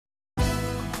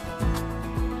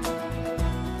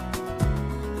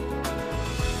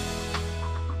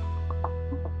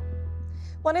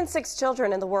1 in 6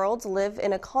 children in the world live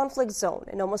in a conflict zone,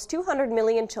 and almost 200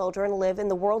 million children live in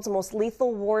the world's most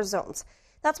lethal war zones.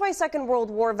 That's why Second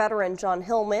World War veteran John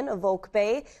Hillman of Oak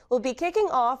Bay will be kicking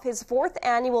off his 4th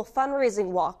annual fundraising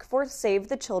walk for Save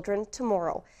the Children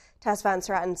tomorrow. Tess van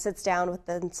Straaten sits down with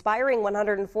the inspiring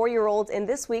 104-year-old in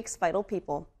this week's Vital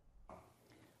People.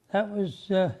 That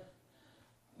was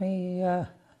me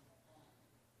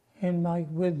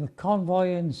with the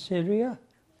convoy in Syria.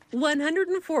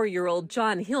 104-year-old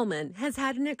John Hillman has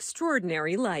had an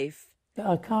extraordinary life.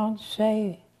 I can't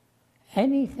say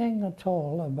anything at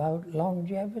all about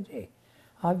longevity.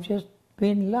 I've just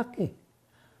been lucky.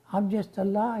 I'm just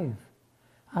alive,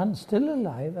 and still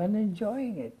alive and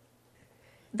enjoying it.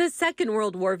 The Second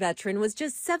World War veteran was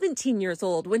just 17 years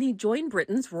old when he joined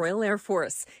Britain's Royal Air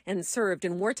Force and served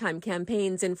in wartime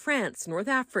campaigns in France, North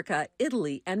Africa,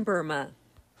 Italy, and Burma.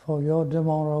 For your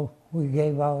tomorrow, we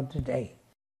gave our today.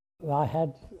 I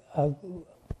had an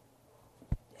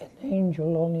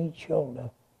angel on each shoulder.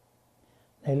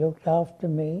 They looked after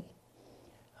me.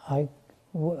 I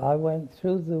went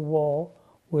through the war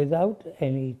without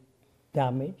any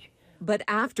damage. But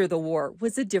after the war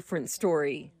was a different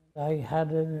story. I had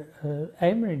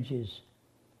hemorrhages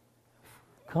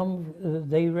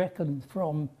they reckoned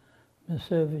from the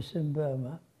service in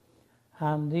Burma,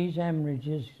 and these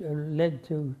hemorrhages led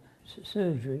to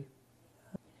surgery.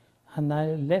 And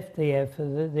I left the air for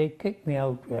they kicked me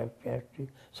out, actually,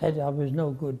 said I was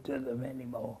no good to them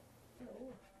anymore.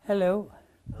 Hello.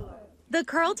 The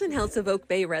Carlton House of Oak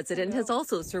Bay resident has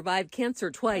also survived cancer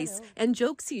twice and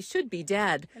jokes he should be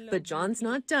dead, but John's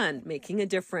not done making a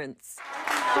difference.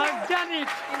 I've done it!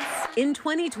 In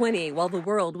 2020, while the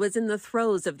world was in the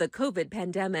throes of the COVID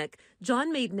pandemic,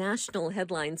 John made national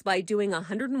headlines by doing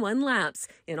 101 laps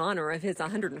in honor of his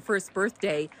 101st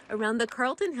birthday around the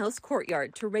Carlton House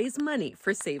courtyard to raise money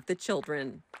for Save the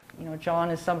Children. You know, John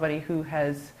is somebody who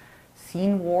has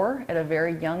seen war at a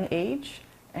very young age,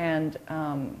 and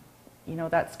you know,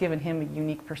 that's given him a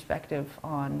unique perspective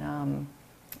on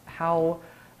how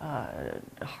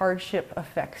hardship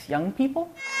affects young people.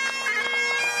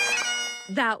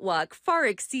 That walk far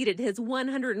exceeded his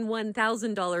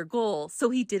 $101,000 goal, so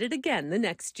he did it again the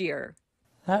next year.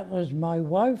 That was my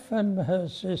wife and her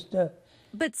sister.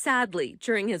 But sadly,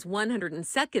 during his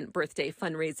 102nd birthday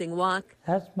fundraising walk,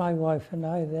 that's my wife and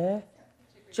I there.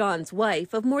 John's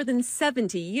wife of more than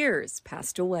 70 years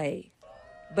passed away.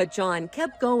 But John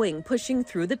kept going, pushing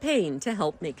through the pain to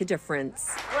help make a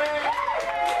difference.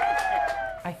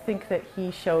 I think that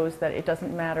he shows that it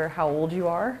doesn't matter how old you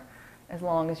are, as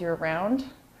long as you're around,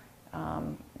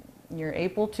 you're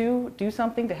able to do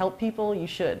something to help people, you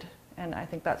should. And I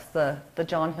think that's the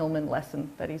John Hillman lesson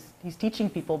that he's teaching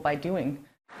people by doing.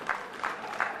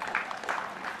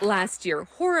 Last year,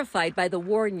 horrified by the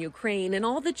war in Ukraine and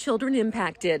all the children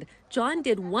impacted, John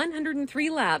did 103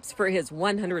 laps for his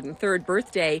 103rd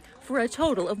birthday for a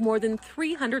total of more than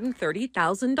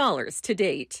 $330,000 to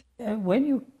date. When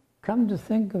you come to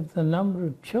think of the number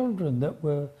of children that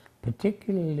were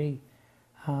particularly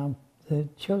the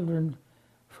children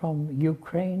from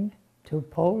Ukraine to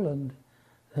Poland,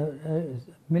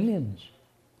 millions.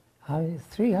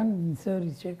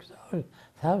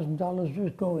 $336,000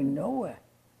 was going nowhere.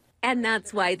 And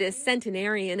that's why this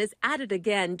centenarian is at it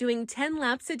again, doing 10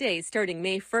 laps a day starting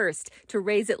May 1st to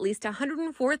raise at least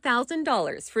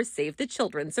 $104,000 for Save the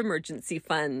Children's Emergency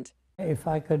Fund. If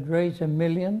I could raise $1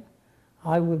 million,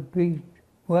 I would be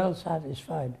well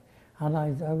satisfied. And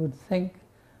I would think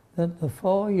that the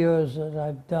 4 years that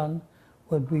I've done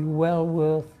would be well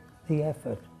worth the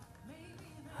effort.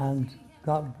 And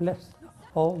God bless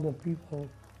all the people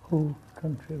who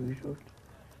contributed.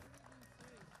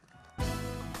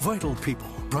 Vital People,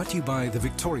 brought to you by the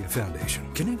Victoria Foundation,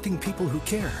 connecting people who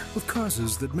care with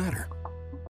causes that matter.